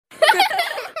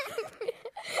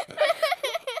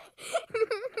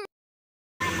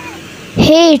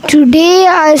Hey, today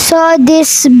I saw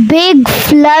this big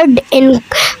flood in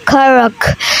Karak,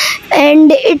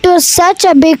 and it was such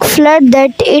a big flood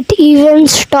that it even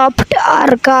stopped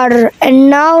our car. And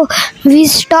now we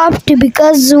stopped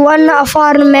because one of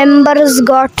our members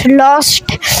got lost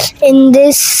in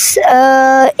this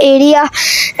area,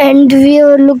 and we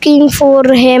were looking for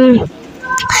him.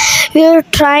 We were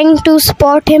trying to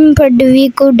spot him, but we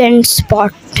couldn't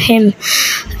spot him.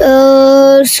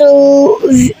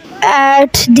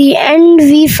 At the end,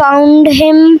 we found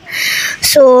him,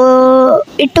 so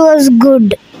it was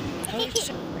good.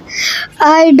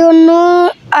 I don't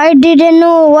know, I didn't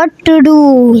know what to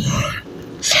do.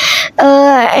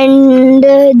 And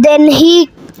then he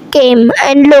came,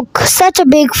 and look, such a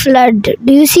big flood.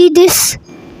 Do you see this?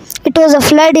 It was a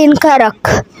flood in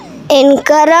Karak. In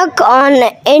Karak on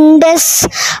Indus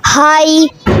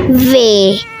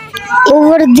Highway.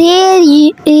 Over there,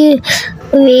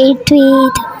 wait.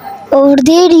 Over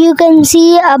there, you can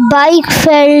see a bike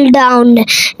fell down,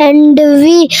 and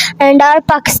our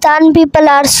Pakistan people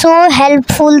are so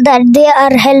helpful that they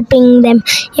are helping them.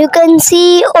 You can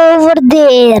see over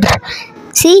there.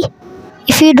 See,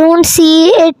 if you don't see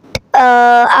it,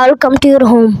 I'll come to your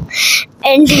home.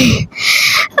 And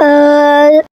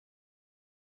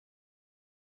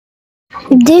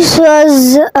this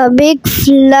was a big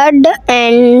flood,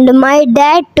 and my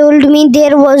dad told me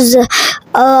there was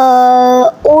a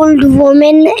old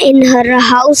woman in her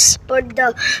house, but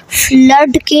the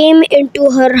flood came into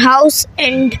her house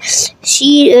and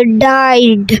she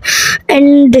died,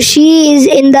 and she is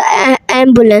in the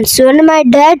ambulance. When my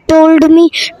dad told me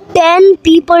 10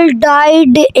 people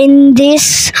died in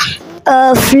this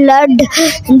flood,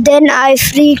 then I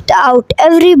freaked out.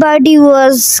 Everybody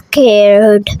was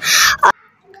scared.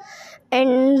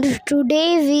 And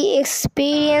today we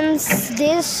experience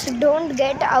this. Don't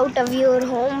get out of your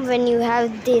home when you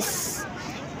have this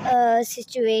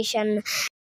situation.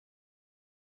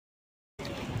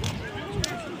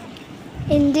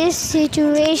 In this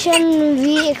situation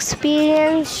we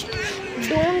experienced,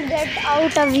 don't get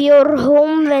out of your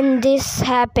home when this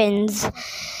happens.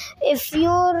 If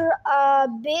you're a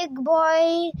big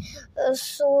boy,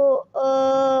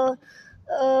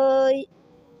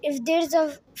 if there's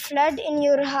a flood in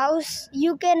your house,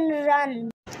 you can run.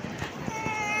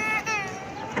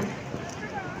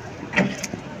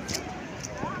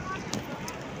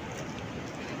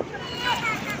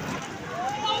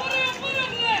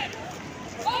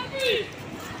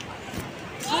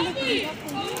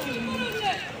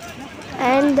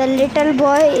 And the little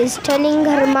boy is telling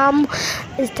her mom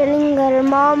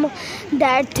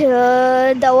that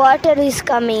the water is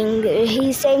coming.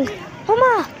 He's saying,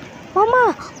 Mama,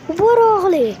 Mama,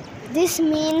 this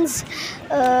means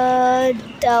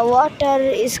the water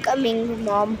is coming,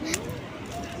 Mom.